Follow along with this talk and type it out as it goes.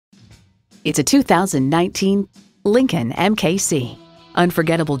It's a 2019 Lincoln MKC.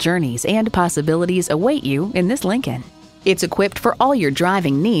 Unforgettable journeys and possibilities await you in this Lincoln. It's equipped for all your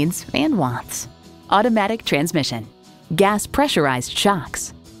driving needs and wants. Automatic transmission, gas pressurized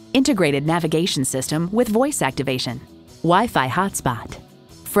shocks, integrated navigation system with voice activation, Wi-Fi hotspot,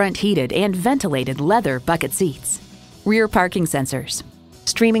 front heated and ventilated leather bucket seats, rear parking sensors,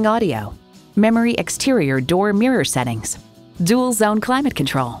 streaming audio, memory exterior door mirror settings, dual zone climate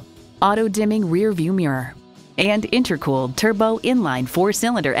control, auto dimming rear view mirror, and intercooled turbo inline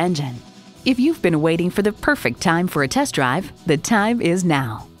 4-cylinder engine. If you've been waiting for the perfect time for a test drive, the time is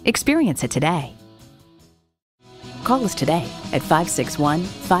now. Experience it today. Call us today at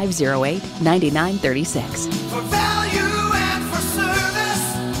 561-508-9936.